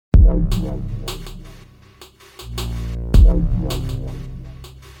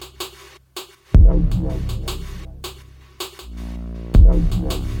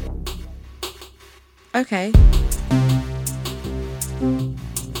Okay.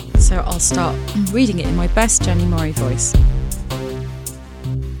 So I'll start reading it in my best Jenny Murray voice.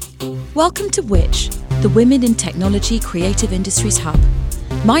 Welcome to Which, the Women in Technology Creative Industries Hub.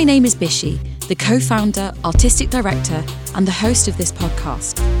 My name is Bishi, the co-founder, artistic director, and the host of this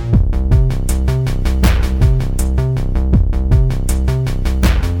podcast.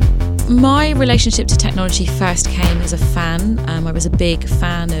 My relationship to technology first came as a fan. I was a big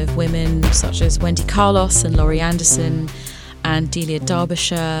fan of women such as Wendy Carlos and Laurie Anderson and Delia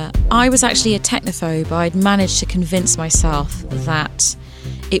Derbyshire. I was actually a technophobe. I'd managed to convince myself that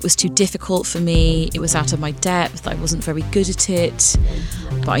it was too difficult for me, it was out of my depth, I wasn't very good at it,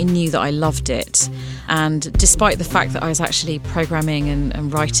 but I knew that I loved it. And despite the fact that I was actually programming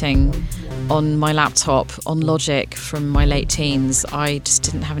and writing on my laptop on Logic from my late teens, I just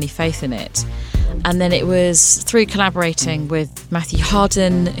didn't have any faith in it. And then it was through collaborating with Matthew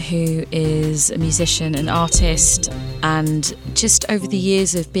Harden, who is a musician and artist, and just over the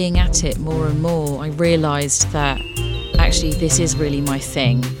years of being at it more and more, I realised that actually this is really my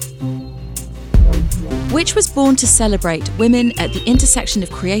thing. Which was born to celebrate women at the intersection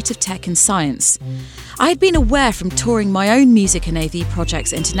of creative tech and science. I had been aware from touring my own music and AV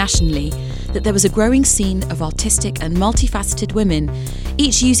projects internationally that there was a growing scene of artistic and multifaceted women,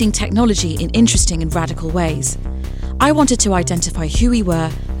 each using technology in interesting and radical ways. I wanted to identify who we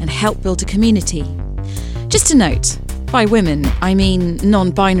were and help build a community. Just a note, by women, I mean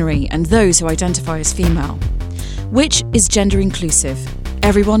non-binary and those who identify as female. Which is gender inclusive.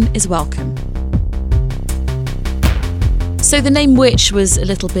 Everyone is welcome. So the name Witch was a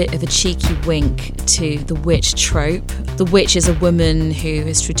little bit of a cheeky wink to the witch trope. The witch is a woman who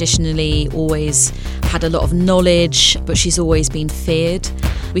has traditionally always had a lot of knowledge, but she's always been feared.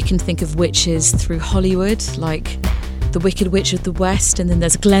 We can think of witches through Hollywood, like the Wicked Witch of the West, and then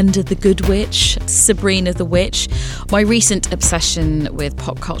there's Glenda the Good Witch, Sabrina the Witch. My recent obsession with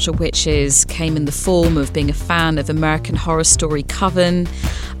pop culture witches came in the form of being a fan of American Horror Story Coven,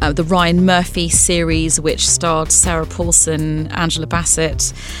 the Ryan Murphy series, which starred Sarah Paulson, Angela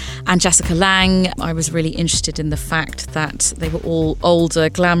Bassett, and Jessica Lange. I was really interested in the fact that they were all older,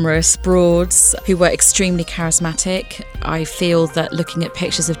 glamorous broads who were extremely charismatic. I feel that looking at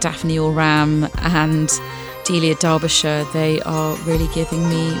pictures of Daphne Oram and Delia Derbyshire, they are really giving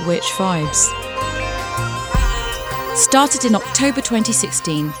me witch vibes. Started in October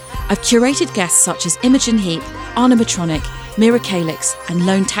 2016, I've curated guests such as Imogen Heap, Anna Matronic, Mira Calix and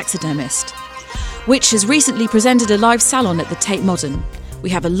Lone Taxidermist. Which has recently presented a live salon at the Tate Modern.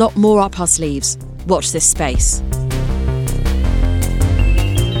 We have a lot more up our sleeves. Watch this space.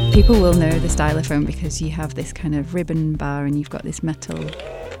 People will know the stylophone because you have this kind of ribbon bar and you've got this metal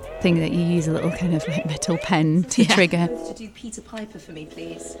thing that you use, a little kind of like metal pen to trigger. To do Peter Piper for me,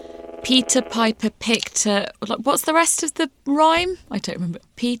 please. Peter Piper picked what's the rest of the rhyme? I don't remember.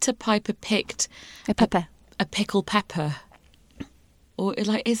 Peter Piper picked a pepper. A pickled pepper. Or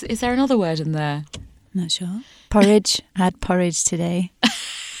like is there another word in there? Not sure. Porridge. I had porridge today.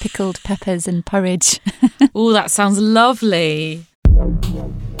 Pickled peppers and porridge. Oh, that sounds lovely.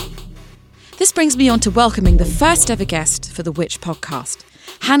 This brings me on to welcoming the first ever guest for the Which podcast.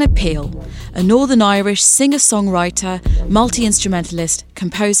 Hannah Peel, a Northern Irish singer-songwriter, multi-instrumentalist,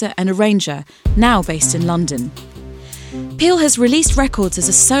 composer and arranger, now based in London. Peel has released records as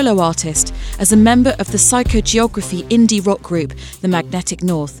a solo artist, as a member of the psychogeography indie rock group The Magnetic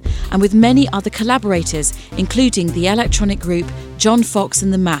North, and with many other collaborators, including the electronic group John Fox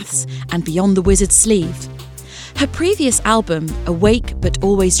and the Maths and Beyond the Wizard's Sleeve. Her previous album, Awake But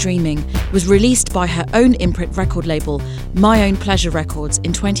Always Dreaming, was released by her own imprint record label, My Own Pleasure Records,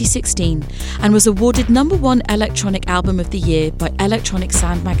 in 2016 and was awarded #1 Electronic Album of the Year by Electronic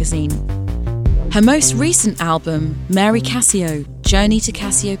Sound magazine. Her most recent album, Mary Cassio, Journey to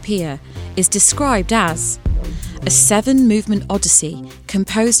Cassiopeia, is described as a 7-movement odyssey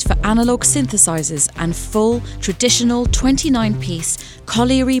composed for analog synthesizers and full, traditional 29-piece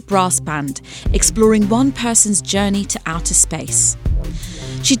colliery brass band, exploring one person's journey to outer space.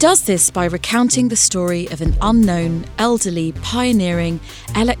 She does this by recounting the story of an unknown, elderly, pioneering,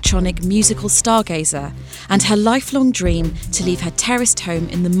 electronic musical stargazer and her lifelong dream to leave her terraced home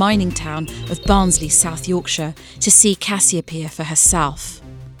in the mining town of Barnsley, South Yorkshire, to see Cassiopeia for herself.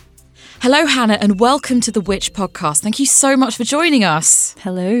 Hello, Hannah, and welcome to the Which podcast. Thank you so much for joining us.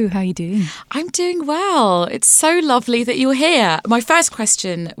 Hello, how are you doing? I'm doing well. It's so lovely that you're here. My first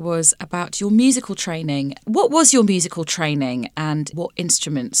question was about your musical training. What was your musical training and what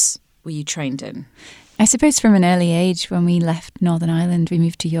instruments were you trained in? I suppose from an early age, when we left Northern Ireland, we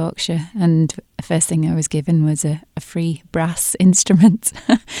moved to Yorkshire, and the first thing I was given was a free brass instrument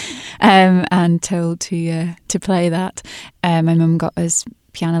and told to play that. My mum got us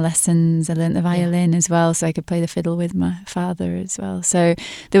piano lessons. I learnt the violin as well, so I could play the fiddle with my father as well. So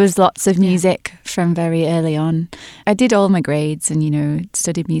there was lots of music from very early on. I did all my grades and,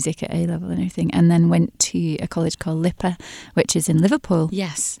 studied music at A-level and everything, and then went to a college called LIPA, which is in Liverpool.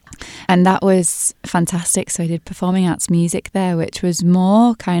 Yes. And that was fantastic. So I did performing arts music there, which was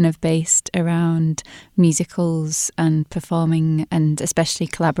more kind of based around musicals and performing, and especially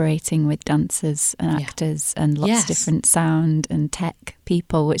collaborating with dancers and actors and lots of different sound and tech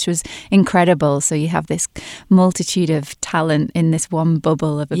people, which was incredible. So you have this multitude of talent in this one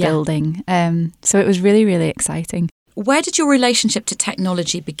bubble of a building. So it was really, really exciting. Where did your relationship to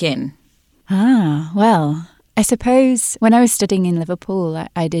technology begin? Well, I suppose when I was studying in Liverpool,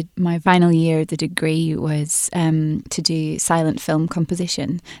 I did my final year of the degree was to do silent film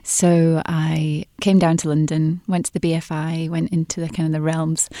composition. So I came down to London, went to the BFI, went into the kind of the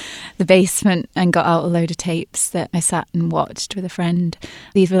realms, the basement, and got out a load of tapes that I sat and watched with a friend.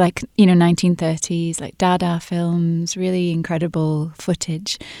 These were 1930s, like Dada films, really incredible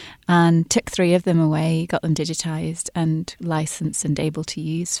footage, and took 3 of them away, got them digitised and licensed and able to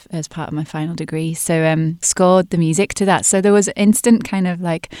use as part of my final degree. So scored the music to that. So there was instant kind of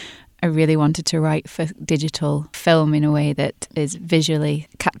I really wanted to write for digital film in a way that is visually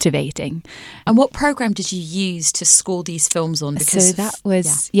captivating. And what program did you use to score these films on? So that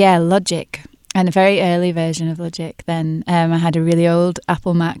was, Logic. And a very early version of Logic then. I had a really old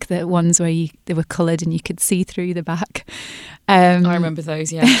Apple Mac, the ones where they were coloured and you could see through the back. I remember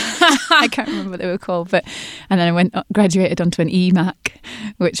those, yeah. I can't remember what they were called. And then I graduated onto an eMac,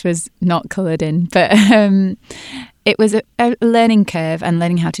 which was not coloured in. But it was a learning curve and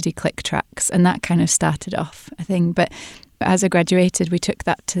learning how to do click tracks. And that kind of started off, I think. But as I graduated, we took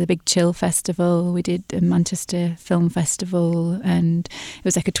that to the Big Chill Festival. We did a Manchester Film Festival, and it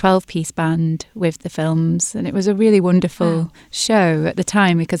was like a 12-piece band with the films. And it was a really wonderful show at the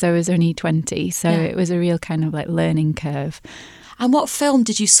time because I was only 20. So it was a real kind of learning curve. And what film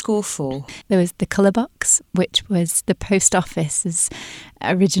did you score for? There was The Colour Box, which was the Post Office's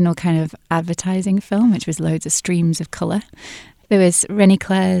original kind of advertising film, which was loads of streams of colour. There was Rennie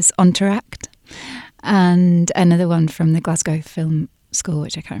Clare's Entourage, and another one from the Glasgow Film School,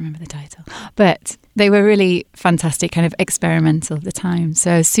 which I can't remember the title. But they were really fantastic, kind of experimental at the time.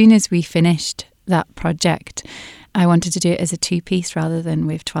 So as soon as we finished that project, I wanted to do it as a 2-piece rather than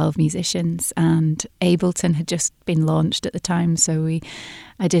with 12 musicians. And Ableton had just been launched at the time, so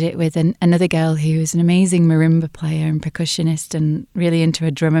I did it with another girl who was an amazing marimba player and percussionist and really into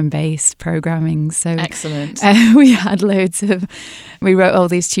a drum and bass programming. So excellent. We wrote all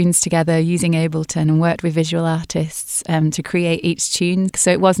these tunes together using Ableton and worked with visual artists to create each tune.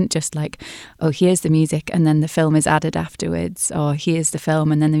 So it wasn't just here's the music and then the film is added afterwards, or here's the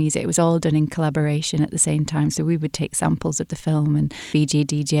film and then the music. It was all done in collaboration at the same time. So we would take samples of the film and VG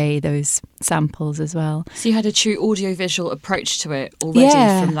DJ those samples as well. So you had a true audiovisual approach to it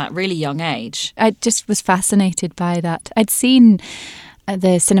already from that really young age. I just was fascinated by that. I'd seen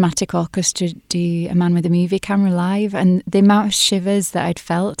the Cinematic Orchestra do A Man with a Movie Camera live, and the amount of shivers that I'd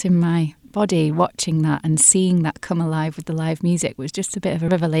felt in my body watching that and seeing that come alive with the live music was just a bit of a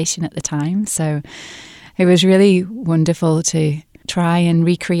revelation at the time. So it was really wonderful to try and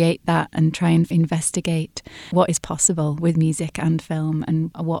recreate that and try and investigate what is possible with music and film and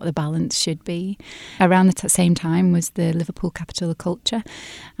what the balance should be. Around the same time was the Liverpool Capital of Culture,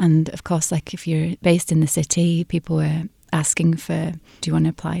 and of course, if you're based in the city, people were asking do you want to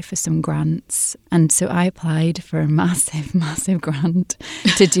apply for some grants? And so I applied for a massive grant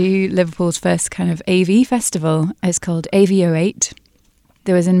to do Liverpool's first kind of AV festival. It's called AV08.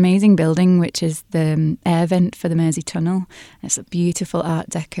 There was an amazing building, which is the air vent for the Mersey Tunnel. It's a beautiful Art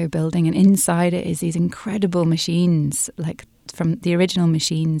Deco building, and inside it is these incredible machines, from the original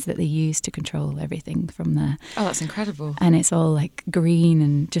machines that they used to control everything from there. Oh, that's incredible. And it's all green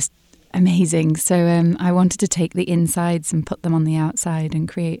and just amazing. So I wanted to take the insides and put them on the outside and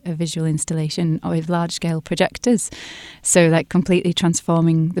create a visual installation with large-scale projectors. So completely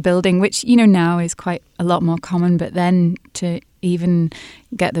transforming the building, which, now is quite a lot more common, but then to even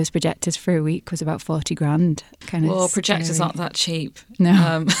get those projectors for a week was about 40 grand. Well, projectors aren't that cheap.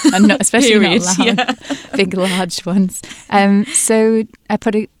 No, and not, especially not loud, big, large ones. So I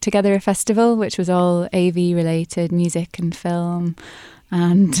put together a festival, which was all AV-related, music and film,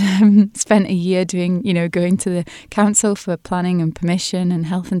 and spent a year doing, going to the council for planning and permission and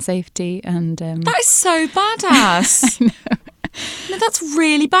health and safety. And that is so badass. I know. No, that's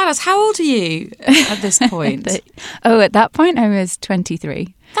really badass. How old are you at this point? At that point I was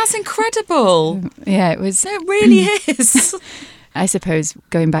 23. That's incredible. Yeah, it was. It really is. I suppose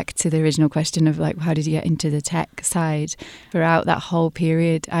going back to the original question of like, how did you get into the tech side? Throughout that whole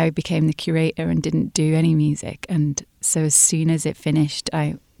period, I became the curator and didn't do any music. And so as soon as it finished,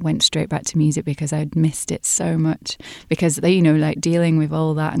 I went straight back to music because I'd missed it so much. Because, you know, like dealing with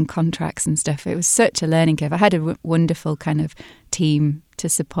all that and contracts and stuff, it was such a learning curve. I had a wonderful kind of team to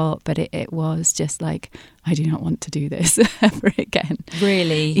support, but it was just like, I do not want to do this ever again.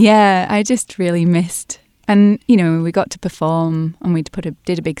 Really? Yeah, I just really missed. And, you know, we got to perform and we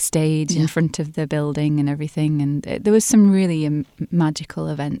did a big stage in front of the building and everything. And there was some really magical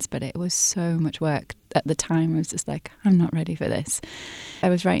events, but it was so much work. At the time, I was just like, I'm not ready for this. I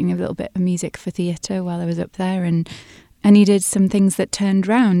was writing a little bit of music for theatre while I was up there, and I needed some things that turned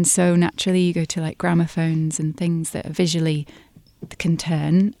round. So naturally you go to like gramophones and things that visually can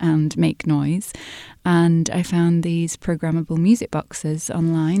turn and make noise. And I found these programmable music boxes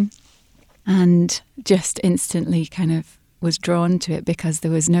online. And just instantly kind of was drawn to it because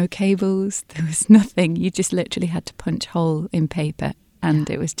there was no cables, there was nothing. You just literally had to punch hole in paper.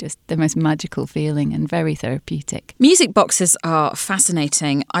 And it was just the most magical feeling and very therapeutic. Music boxes are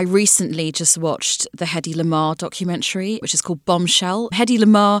fascinating. I recently just watched the Hedy Lamarr documentary, which is called Bombshell. Hedy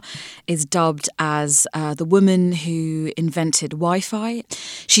Lamarr is dubbed as the woman who invented Wi-Fi.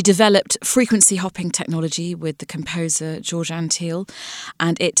 She developed frequency hopping technology with the composer George Antheil,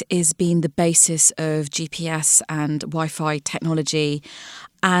 and it has been the basis of GPS and Wi-Fi technology.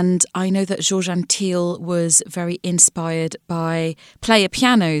 And I know that George Antheil was very inspired by player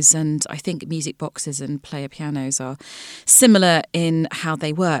pianos, and I think music boxes and player pianos are similar in how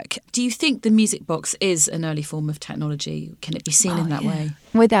they work. Do you think the music box is an early form of technology? Can it be seen in that way?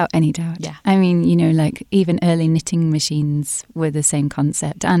 Without any doubt. Yeah. I mean, you know, like even early knitting machines were the same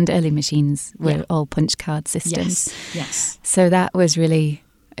concept, and early machines were all punch card systems. Yes. So that was really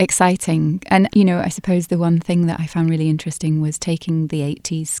exciting. And, you know, I suppose the one thing that I found really interesting was taking the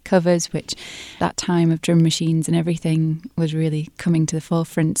 80s covers, which that time of drum machines and everything was really coming to the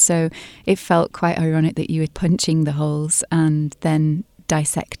forefront. So it felt quite ironic that you were punching the holes and then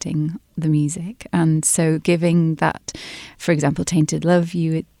dissecting the music. And so giving that, for example, Tainted Love,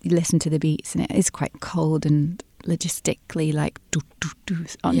 you listen to the beats and it is quite cold and logistically like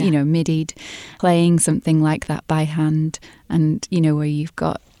you know, midied. Playing something like that by hand, and you know, where you've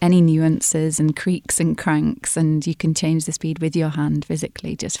got any nuances and creaks and cranks and you can change the speed with your hand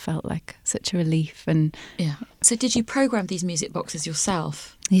physically, just felt like such a relief. And so did you program these music boxes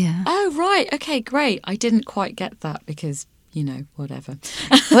yourself? Yeah. Oh right, okay, great. I didn't quite get that because, you know, whatever.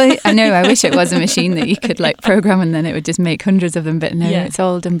 Well, I know, I wish it was a machine that you could like program and then it would just make hundreds of them, but no, it's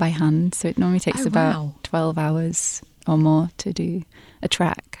all done by hand. So it normally takes about 12 hours or more to do a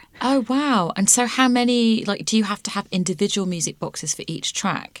track. Oh, wow. And so how many, like, do you have to have individual music boxes for each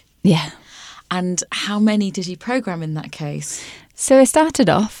track? Yeah. And how many did you program in that case? So I started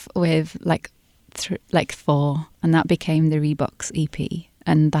off with like 4, and that became the Rebox EP,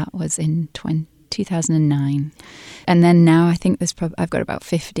 and that was in 2009. And then now I think I've got about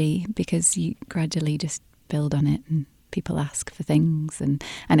 50, because you gradually just build on it and people ask for things, and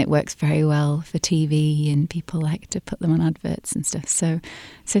it works very well for TV, and people like to put them on adverts and stuff. So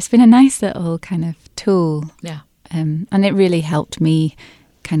it's been a nice little kind of tool. Yeah. And it really helped me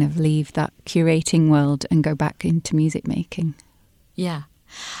kind of leave that curating world and go back into music making. Yeah.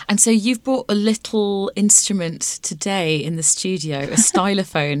 And so you've brought a little instrument today in the studio, a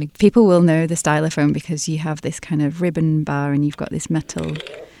stylophone. People will know the stylophone because you have this kind of ribbon bar and you've got this metal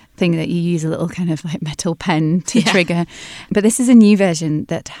thing that you use a little kind of like metal pen to trigger. But this is a new version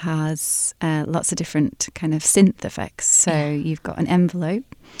that has lots of different kind of synth effects. So you've got an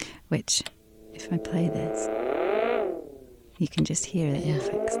envelope, which if I play this, you can just hear it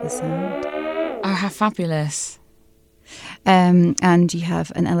affects the sound. Oh, how fabulous. And you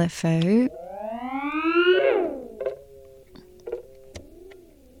have an LFO.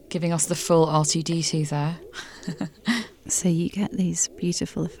 Giving us the full R2D2 there. So you get these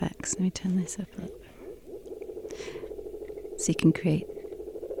beautiful effects. Let me turn this up a little bit. So you can create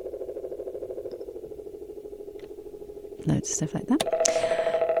loads of stuff like that.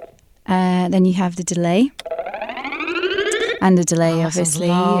 Then you have the delay. And the delay, obviously,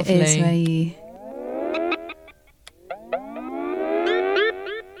 is where you...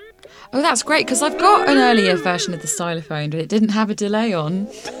 Oh, that's great, because I've got an earlier version of the stylophone, but it didn't have a delay on.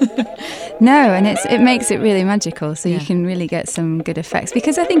 No, and it makes it really magical, so you can really get some good effects.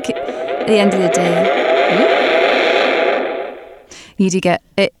 Because I think at the end of the day, you do get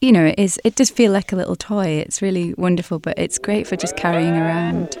it. You know, it does feel like a little toy. It's really wonderful, but it's great for just carrying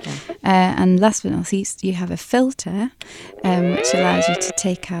around. And last but not least, you have a filter, which allows you to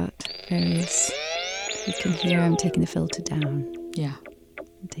take out various. You can hear I'm taking the filter down. Yeah.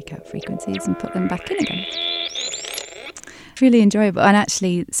 Take out frequencies and put them back in again. Really enjoyable. And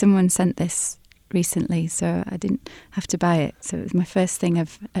actually, someone sent this recently, so I didn't have to buy it. So it was my first thing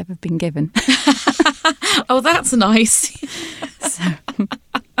I've ever been given. Oh, that's nice. So.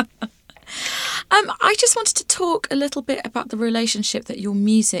 I just wanted to talk a little bit about the relationship that your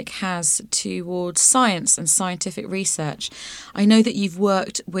music has towards science and scientific research. I know that you've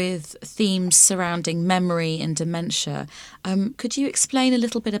worked with themes surrounding memory and dementia. Could you explain a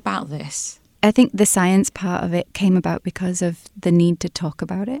little bit about this? I think the science part of it came about because of the need to talk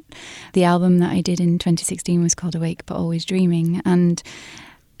about it. The album that I did in 2016 was called Awake But Always Dreaming, and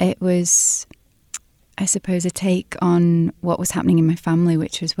it was, I suppose, a take on what was happening in my family,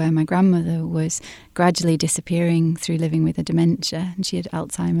 which was where my grandmother was gradually disappearing through living with a dementia, and she had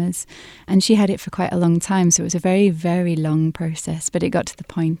Alzheimer's, and she had it for quite a long time. So it was a very, very long process, but it got to the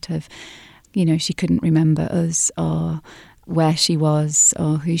point of, you know, she couldn't remember us or where she was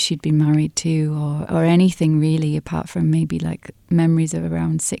or who she'd been married to or anything really, apart from maybe like memories of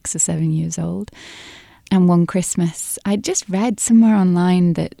around 6 or 7 years old. And one Christmas, I just read somewhere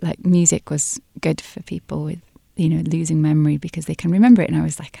online that like music was good for people with, you know, losing memory because they can remember it. And I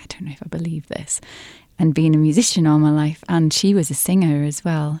was like, I don't know if I believe this. And being a musician all my life, and she was a singer as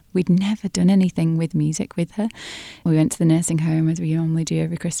well. We'd never done anything with music with her. We went to the nursing home as we normally do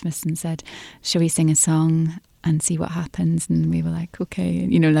every Christmas and said, shall we sing a song and see what happens? And we were like, okay,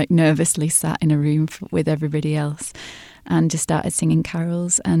 you know, like nervously sat in a room with everybody else and just started singing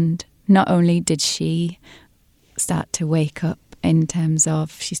carols. And not only did she start to wake up in terms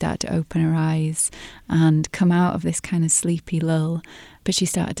of she started to open her eyes and come out of this kind of sleepy lull, but she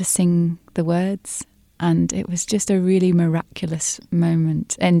started to sing the words. And it was just a really miraculous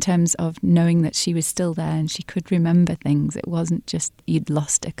moment in terms of knowing that she was still there and she could remember things. It wasn't just you'd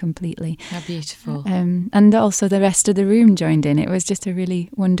lost her completely. How beautiful. And also the rest of the room joined in. It was just a really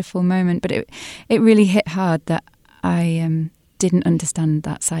wonderful moment. But it really hit hard that I didn't understand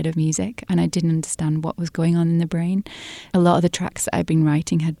that side of music and I didn't understand what was going on in the brain. A lot of the tracks that I'd been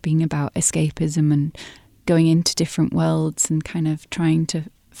writing had been about escapism and going into different worlds and kind of trying to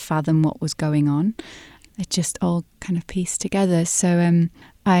fathom what was going on. It just all kind of pieced together. So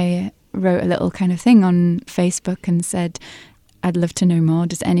I wrote a little kind of thing on Facebook and said, I'd love to know more.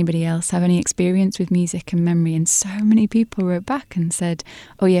 Does anybody else have any experience with music and memory? And so many people wrote back and said,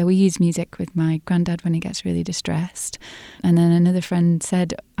 oh yeah, we use music with my granddad when he gets really distressed. And then another friend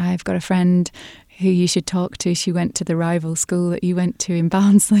said, I've got a friend who you should talk to. She went to the rival school that you went to in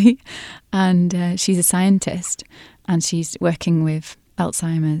Barnsley, and she's a scientist and she's working with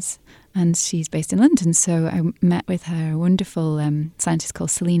Alzheimer's. And she's based in London. So I met with her, a wonderful scientist called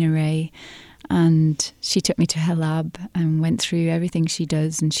Selena Ray. And she took me to her lab and went through everything she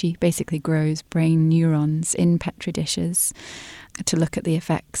does. And she basically grows brain neurons in Petri dishes to look at the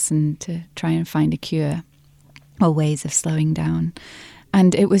effects and to try and find a cure or ways of slowing down.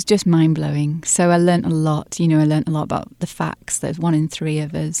 And it was just mind-blowing. So I learnt a lot. You know, I learnt a lot about the facts that 1 in 3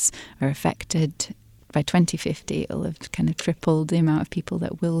 of us are affected. By 2050, it'll have kind of tripled the amount of people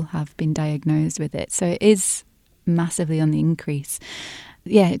that will have been diagnosed with it. So it is massively on the increase.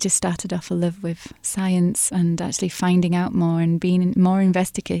 Yeah, it just started off a love with science and actually finding out more and being more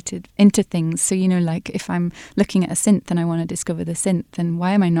investigated into things. So, you know, like if I'm looking at a synth and I want to discover the synth, then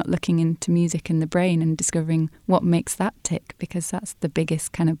why am I not looking into music in the brain and discovering what makes that tick? Because that's the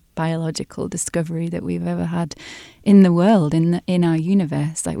biggest kind of biological discovery that we've ever had in the world, in our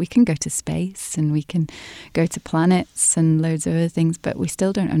universe. Like we can go to space and we can go to planets and loads of other things, but we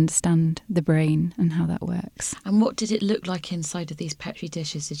still don't understand the brain and how that works. And what did it look like inside of these Petri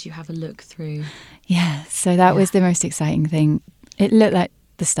dishes? Did you have a look through? Yeah, so that was the most exciting thing. It looked like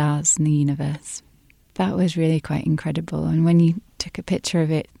the stars in the universe. That was really quite incredible. And when you took a picture of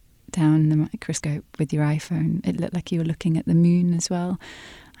it down the microscope with your iPhone, it looked like you were looking at the moon as well.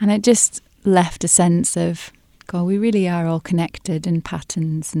 And it just left a sense of, God, we really are all connected and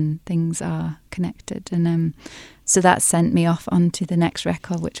patterns and things are connected. And so that sent me off onto the next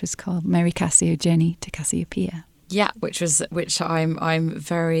record, which was called Mary Cassio Journey to Cassiopeia. Yeah,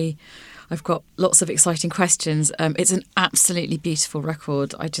 I've got lots of exciting questions. It's an absolutely beautiful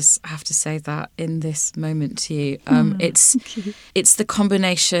record. I just have to say that in this moment to you. It's the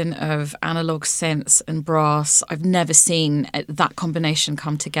combination of analog synths and brass. I've never seen that combination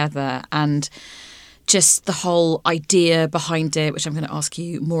come together, and just the whole idea behind it, which I'm going to ask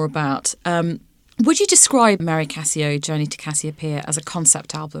you more about. Would you describe Mary Cassio, Journey to Cassiopeia as a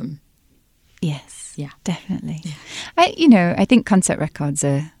concept album? Yes, Yeah. Definitely. Yeah. I think concept records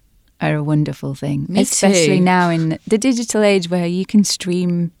are a wonderful thing. Me especially too. now in the digital age where you can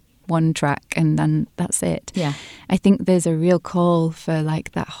stream one track and then that's it. Yeah. I think there's a real call for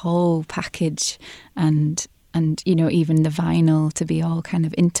like that whole package and even the vinyl to be all kind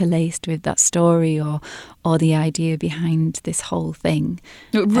of interlaced with that story or the idea behind this whole thing.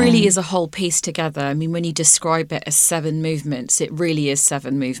 It really is a whole piece together. I mean, when you describe it as 7 movements, it really is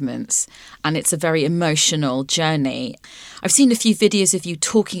 7 movements. And it's a very emotional journey. I've seen a few videos of you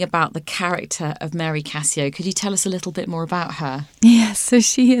talking about the character of Mary Cassio. Could you tell us a little bit more about her? Yeah, so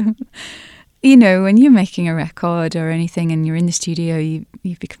she... when you're making a record or anything and you're in the studio, you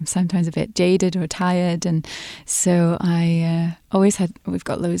become sometimes a bit jaded or tired. And so we've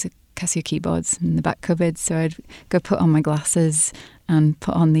got loads of Casio keyboards in the back cupboard. So I'd go put on my glasses and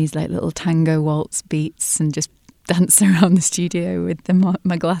put on these like little tango waltz beats and just dance around the studio with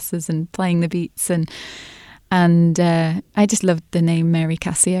my glasses and playing the beats. And I just loved the name Mary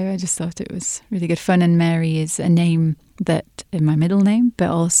Cassio. I just thought it was really good fun. And Mary is a name that is my middle name,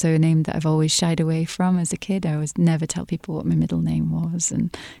 but also a name that I've always shied away from as a kid. I always never tell people what my middle name was,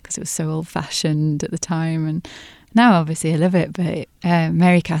 and because it was so old-fashioned at the time. And now, obviously, I love it. But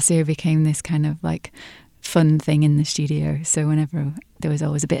Mary Cassio became this kind of like fun thing in the studio. So whenever there was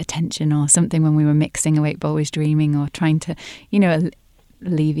always a bit of tension or something when we were mixing Awake Always Dreaming or trying to,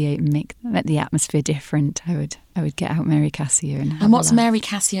 alleviate and make the atmosphere different, I would get out Mary Cassio. And what's Mary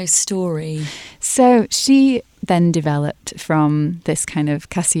Cassio's story? So she then developed from this kind of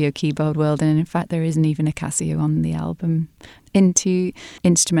Casio keyboard world, and in fact there isn't even a Casio on the album, into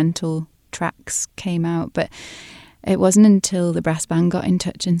instrumental tracks came out. But it wasn't until the brass band got in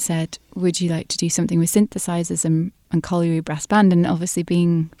touch and said, would you like to do something with synthesizers and colliery brass band? And obviously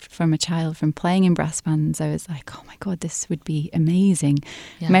being from a child from playing in brass bands, I was like, oh my God, this would be amazing.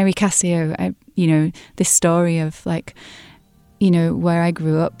 Yeah. Mary Cassio, this story of like, where I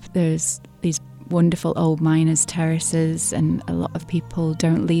grew up, there's these wonderful old miners' terraces, and a lot of people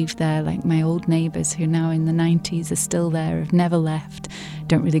don't leave there. Like my old neighbours who are now in the 90s are still there, have never left,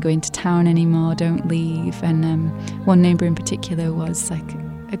 don't really go into town anymore, don't leave. And one neighbour in particular was like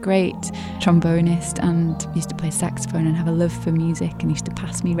a great trombonist and used to play saxophone and have a love for music and used to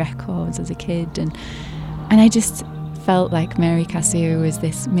pass me records as a kid. And I just felt like Mary Cassio was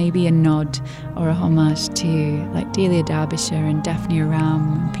this maybe a nod or a homage to like Delia Derbyshire and Daphne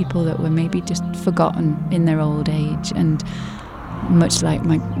Aram, people that were maybe just forgotten in their old age. And much like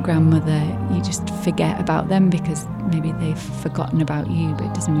my grandmother, you just forget about them because maybe they've forgotten about you, but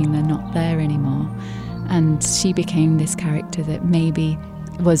it doesn't mean they're not there anymore. And she became this character that maybe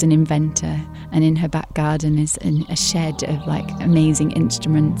was an inventor, and in her back garden is a shed of like amazing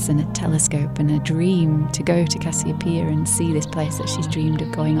instruments and a telescope and a dream to go to Cassiopeia and see this place that she's dreamed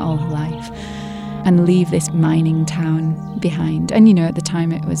of going all her life and leave this mining town behind. And at the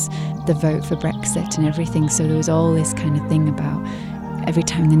time it was the vote for Brexit and everything, so there was all this kind of thing about every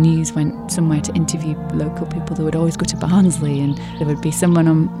time the news went somewhere to interview local people, they would always go to Barnsley, and there would be someone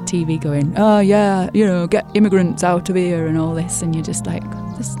on TV going, oh yeah, get immigrants out of here and all this, and you're just like,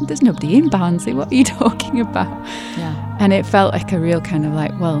 there's nobody in Barnsley, what are you talking about? Yeah. And it felt like a real kind of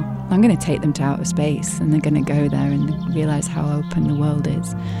like, well, I'm going to take them to outer space and they're going to go there and realise how open the world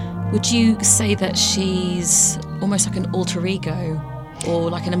is. Would you say that she's almost like an alter ego or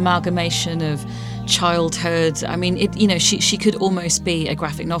like an amalgamation of childhood? I mean, she could almost be a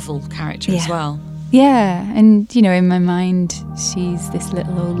graphic novel character as well. Yeah, and in my mind, she's this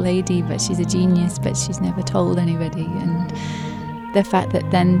little old lady, but she's a genius, but she's never told anybody. And the fact that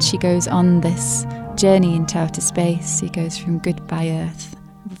then she goes on this journey into outer space, she goes from Goodbye Earth,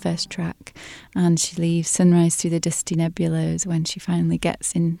 the first track, and she leaves Sunrise Through the Dusty Nebulas when she finally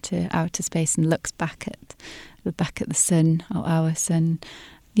gets into outer space and looks back at the sun, or our sun.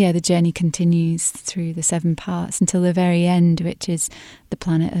 Yeah, the journey continues through the 7 parts until the very end, which is the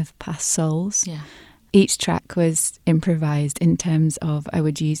planet of past souls. Yeah. Each track was improvised in terms of I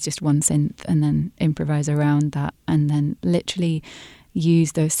would use just one synth and then improvise around that and then literally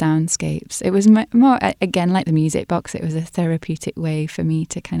use those soundscapes. It was more, again, like the music box, it was a therapeutic way for me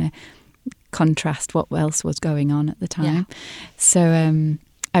to kind of contrast what else was going on at the time. Yeah. So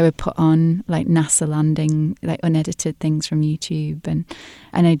I would put on like NASA landing, like unedited things from YouTube, and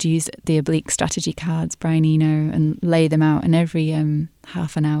I'd use the Oblique strategy cards, Brian Eno, and lay them out, and every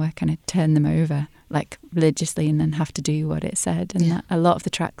half an hour kind of turn them over like religiously and then have to do what it said. And a lot of the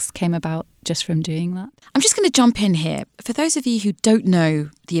tracks came about just from doing that. I'm just going to jump in here. For those of you who don't know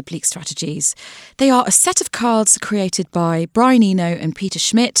the Oblique strategies, they are a set of cards created by Brian Eno and Peter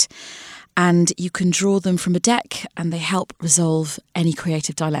Schmidt. and you can draw them from a deck and they help resolve any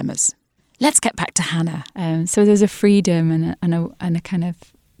creative dilemmas. Let's get back to Hannah. So there's a freedom and a kind of,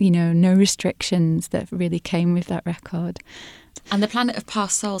 no restrictions that really came with that record. And The Planet of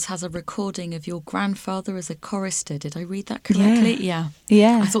Past Souls has a recording of your grandfather as a chorister. Did I read that correctly? Yeah.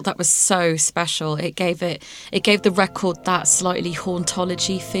 I thought that was so special. It gave the record that slightly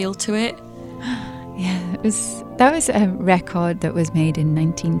hauntology feel to it. Yeah, that was a record that was made in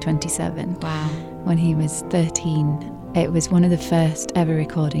 1927. Wow. When he was 13. It was one of the first ever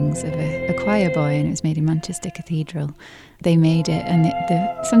recordings of a choir boy, and it was made in Manchester Cathedral. They made it, and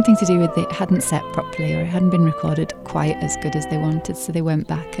something to do with it hadn't set properly, or it hadn't been recorded quite as good as they wanted, so they went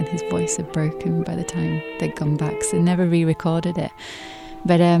back and his voice had broken by the time they'd gone back, so they never re-recorded it.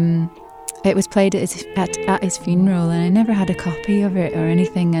 But it was played at his funeral, and I never had a copy of it or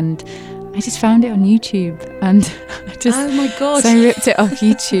anything, and I just found it on YouTube, and oh my God. So I ripped it off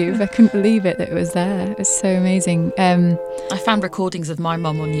YouTube. I couldn't believe it that it was there. It was so amazing. I found recordings of my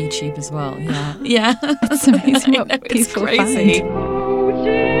mum on YouTube as well. Yeah. Yeah. It's amazing what people it's crazy. find.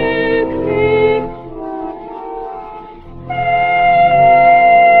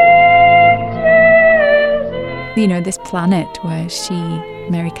 This planet where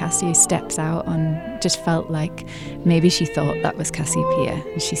Mary Cassio steps out on, just felt like maybe she thought that was Cassiopeia.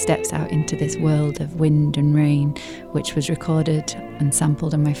 And she steps out into this world of wind and rain, which was recorded and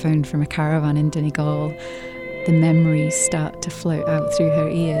sampled on my phone from a caravan in Donegal. The memories start to float out through her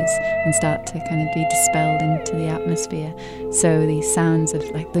ears and start to kind of be dispelled into the atmosphere. So these sounds of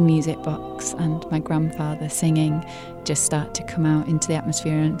like the music box and my grandfather singing just start to come out into the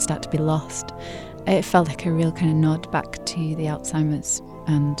atmosphere and start to be lost. It felt like a real kind of nod back to the Alzheimer's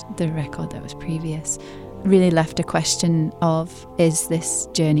and the record that was previous. Really left a question of, is this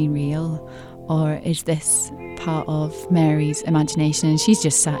journey real, or is this part of Mary's imagination and she's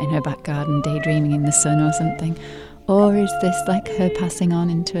just sat in her back garden daydreaming in the sun or something? Or is this like her passing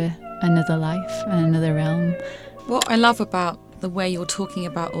on into another life and another realm? What I love about the way you're talking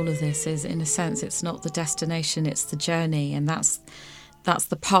about all of this is, in a sense, it's not the destination, it's the journey, and that's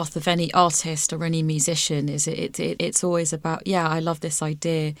the path of any artist or any musician. It's always about, I love this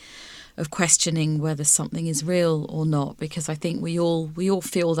idea of questioning whether something is real or not, because I think we all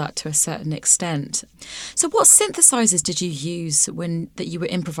feel that to a certain extent. So what synthesizers did you use that you were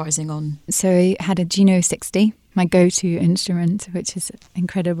improvising on? So I had a Juno 60, my go-to instrument, which is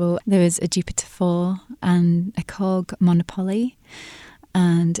incredible. There was a Jupiter 4 and a Korg Monopoly,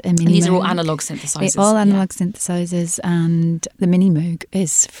 and a Mini Moog. And these are all analog synthesizers. All analog synthesizers, and the Mini Moog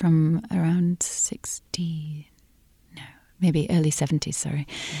is from around maybe early 70s, sorry.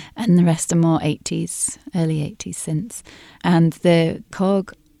 And the rest are more 80s, early 80s synths. And the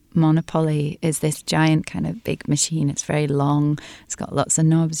Korg Monopoly is this giant kind of big machine. It's very long. It's got lots of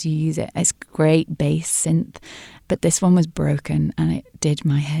knobs. You use it. It's great bass synth. But this one was broken and it did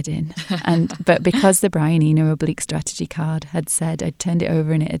my head in. But because the Brian Eno Oblique Strategy card had said, I'd turned it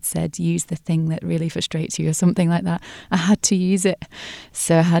over and it had said, use the thing that really frustrates you or something like that, I had to use it.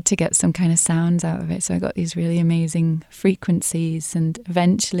 So I had to get some kind of sounds out of it. So I got these really amazing frequencies and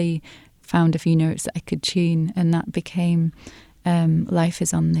eventually found a few notes that I could tune, and that became Life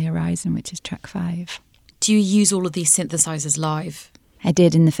is on the Horizon, which is track 5. Do you use all of these synthesizers live? I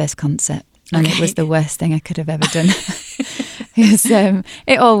did in the first concert. And Okay. it was the worst thing I could have ever done.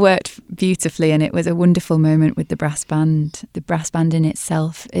 It all worked beautifully, and it was a wonderful moment with the brass band. The brass band in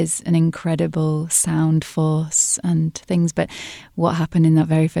itself is an incredible sound force and things. But what happened in that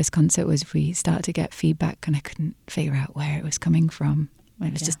very first concert was we started to get feedback and I couldn't figure out where it was coming from.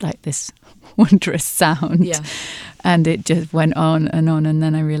 It was just like this wondrous sound. Yeah. And it just went on. And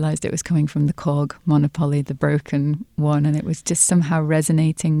then I realised it was coming from the Korg Monopoly, the broken one. And it was just somehow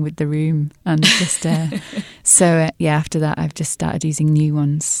resonating with the room. And just after that, I've just started using new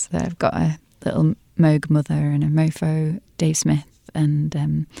ones. So I've got a little Moog Mother and a Mofo Dave Smith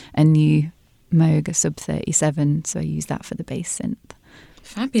and a new Moog, a Sub 37. So I use that for the bass synth.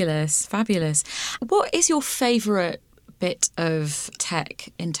 Fabulous, fabulous. What is your favourite bit of tech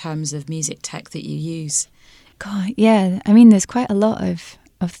in terms of music tech that you use? God, yeah. I mean, there's quite a lot of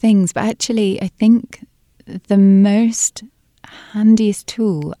things, but actually I think the most handiest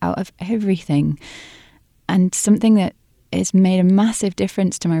tool out of everything, and something that has made a massive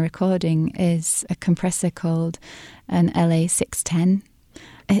difference to my recording, is a compressor called an LA610.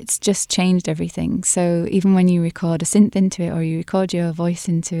 It's just changed everything. So even when you record a synth into it or you record your voice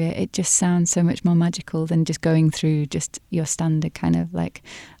into it, it just sounds so much more magical than just going through just your standard kind of like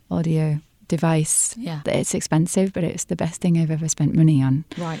audio device. Yeah. It's expensive, but it's the best thing I've ever spent money on.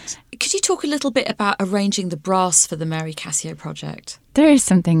 Right. Could you talk a little bit about arranging the brass for the Mary Cassio project? There is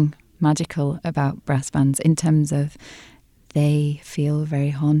something magical about brass bands in terms of they feel very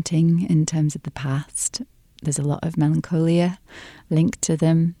haunting in terms of the past. There's a lot of melancholia linked to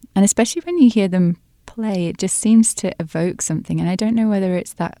them. And especially when you hear them play, it just seems to evoke something. And I don't know whether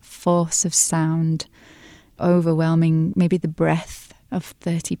it's that force of sound overwhelming, maybe the breath of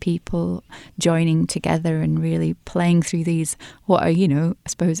 30 people joining together and really playing through these, what are, I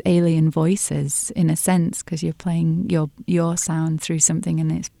suppose, alien voices in a sense, because you're playing your sound through something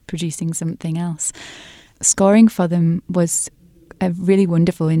and it's producing something else. Scoring for them was really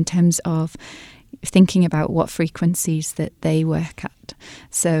wonderful in terms of thinking about what frequencies that they work at.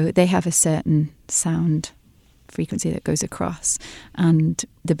 So they have a certain sound frequency that goes across, and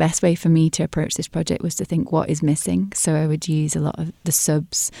the best way for me to approach this project was to think what is missing. So I would use a lot of the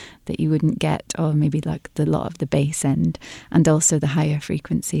subs that you wouldn't get, or maybe like a lot of the bass end, and also the higher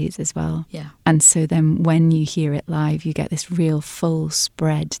frequencies as well. Yeah. And so then when you hear it live, you get this real full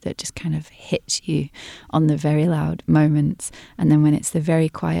spread that just kind of hits you on the very loud moments, and then when it's the very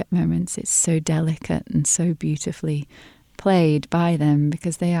quiet moments, it's so delicate and so beautifully played by them,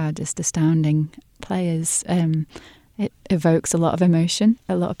 because they are just astounding players. It evokes a lot of emotion.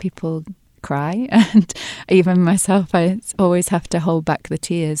 A lot of people cry, and even myself, I always have to hold back the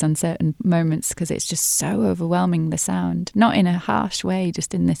tears on certain moments because it's just so overwhelming, the sound, not in a harsh way,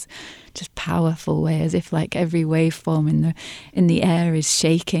 just in this just powerful way, as if like every waveform in the air is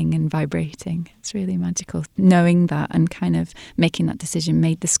shaking and vibrating. It's really magical. Knowing that and kind of making that decision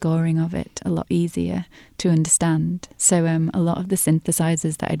made the scoring of it a lot easier to understand. So a lot of the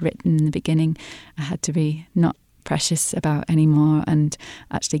synthesizers that I'd written in the beginning, I had to be not precious about anymore and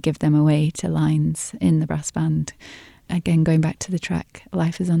actually give them away to lines in the brass band. Again, going back to the track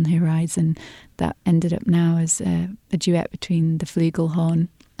Life is on the Horizon, that ended up now as a duet between the flugelhorn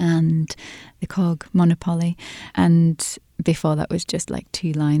and the Korg Monopoly, and before that was just like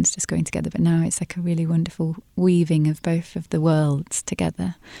two lines just going together, but now it's like a really wonderful weaving of both of the worlds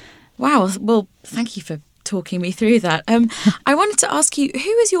together. Wow, well, thank you for talking me through that. I wanted to ask you, who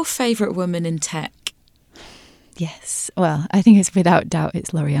is your favourite woman in tech? Yes, well, I think it's without doubt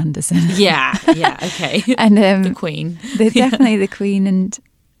it's Laurie Anderson. Yeah, okay. And the Queen. They're definitely the Queen, and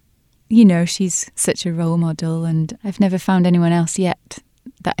she's such a role model, and I've never found anyone else yet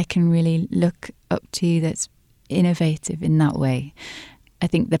that I can really look up to that's innovative in that way. I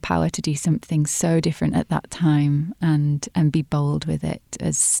think the power to do something so different at that time and be bold with it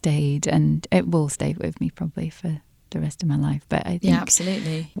has stayed, and it will stay with me probably for the rest of my life. But I think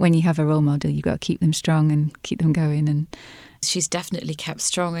absolutely, when you have a role model, you've got to keep them strong and keep them going. And she's definitely kept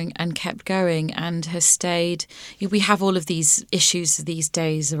strong and kept going and has stayed. We have all of these issues these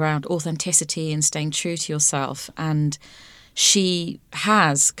days around authenticity and staying true to yourself, and she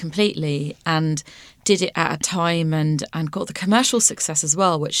has completely, and did it at a time and got the commercial success as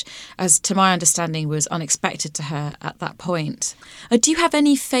well, which, as to my understanding, was unexpected to her at that point. Do you have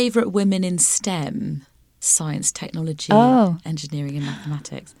any favourite women in STEM? Science, technology, engineering and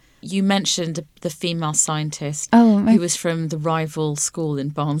mathematics. You mentioned the female scientist who was from the rival school in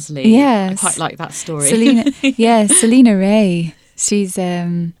Barnsley. Yes. I quite like that story. Selena Ray. She's,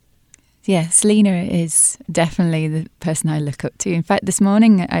 Selena is definitely the person I look up to. In fact, this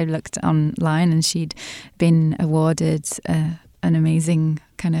morning I looked online and she'd been awarded an amazing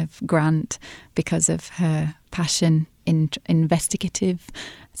kind of grant because of her passion in investigative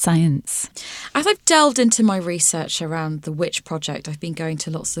science. As I've delved into my research around the Witch Project, I've been going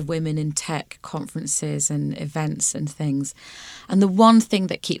to lots of women in tech conferences and events and things. And the one thing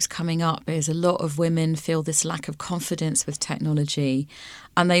that keeps coming up is a lot of women feel this lack of confidence with technology.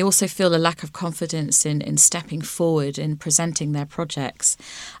 And they also feel a lack of confidence in stepping forward in presenting their projects.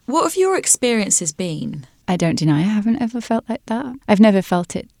 What have your experiences been? I don't deny I haven't ever felt like that. I've never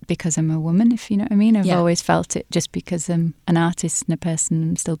felt it because I'm a woman, if you know what I mean. I've always felt it just because I'm an artist and a person.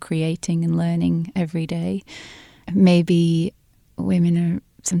 I'm still creating and learning every day. Maybe women are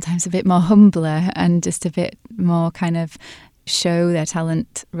sometimes a bit more humbler and just a bit more kind of show their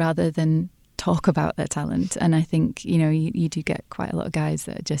talent rather than talk about their talent. And I think, you do get quite a lot of guys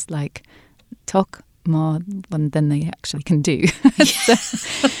that are just like talk more than they actually can do.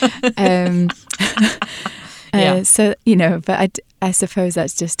 But I suppose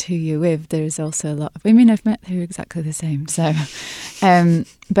that's just who you're with. There's also a lot of women I've met who are exactly the same. So,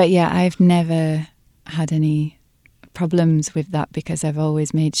 but yeah, I've never had any problems with that because I've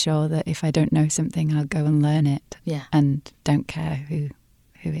always made sure that if I don't know something, I'll go and learn it. Yeah. And don't care who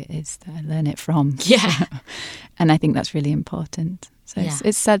it is that I learn it from. Yeah. And I think that's really important. So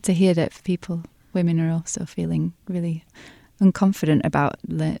it's sad to hear that women are also feeling really unconfident about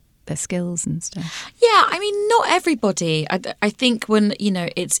their skills and stuff. Yeah, I mean, not everybody. I think when,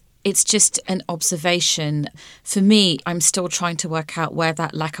 it's It's just an observation. For me, I'm still trying to work out where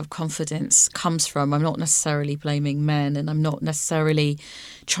that lack of confidence comes from. I'm not necessarily blaming men, and I'm not necessarily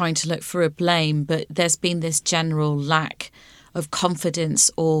trying to look for a blame, but there's been this general lack of confidence,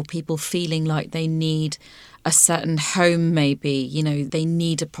 or people feeling like they need a certain home, maybe, you know, they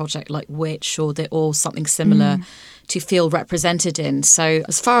need a project like Witch or something similar to feel represented in. So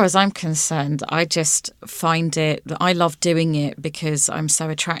as far as I'm concerned, I just find I love doing it because I'm so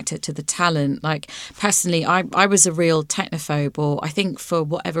attracted to the talent. Like, personally, I was a real technophobe, or I think for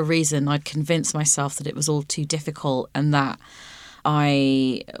whatever reason, I'd convinced myself that it was all too difficult and that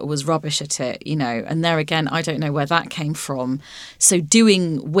I was rubbish at it, you know, and there again, I don't know where that came from. So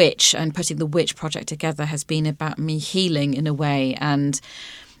doing Witch and putting the Witch project together has been about me healing in a way, and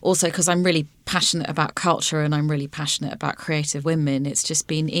also because I'm really passionate about culture and I'm really passionate about creative women. It's just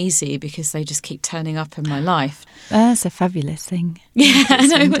been easy because they just keep turning up in my life. That's a fabulous thing. Yeah,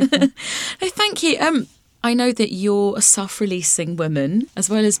 no, thank you. I know that you're a self-releasing woman as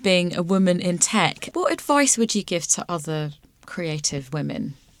well as being a woman in tech. What advice would you give to other creative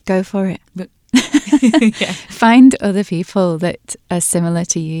women? Go for it. Yeah. Find other people that are similar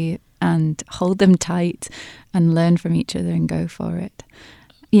to you and hold them tight and learn from each other and go for it.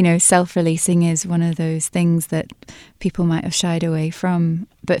 You know, self-releasing is one of those things that people might have shied away from,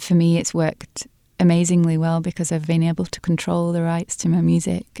 but for me it's worked amazingly well because I've been able to control the rights to my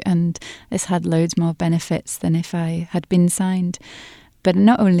music, and it's had loads more benefits than if I had been signed. But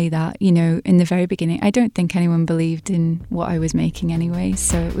not only that, you know, in the very beginning, I don't think anyone believed in what I was making anyway.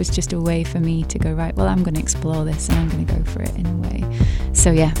 So it was just a way for me to go, right, well, I'm going to explore this and I'm going to go for it in a way.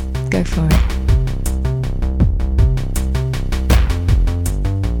 So yeah, go for it.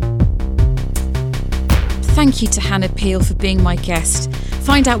 Thank you to Hannah Peel for being my guest.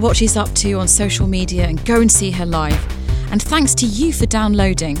 Find out what she's up to on social media and go and see her live. And thanks to you for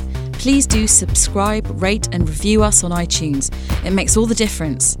downloading. Please do subscribe, rate and review us on iTunes. It makes all the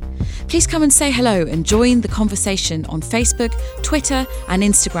difference. Please come and say hello and join the conversation on Facebook, Twitter and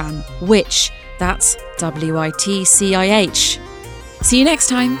Instagram, Witch, that's WITCIH. See you next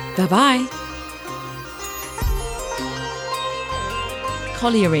time. Bye-bye.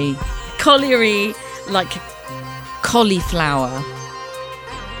 Colliery, like cauliflower.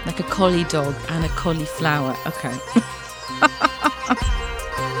 Like a collie dog and a cauliflower. Okay.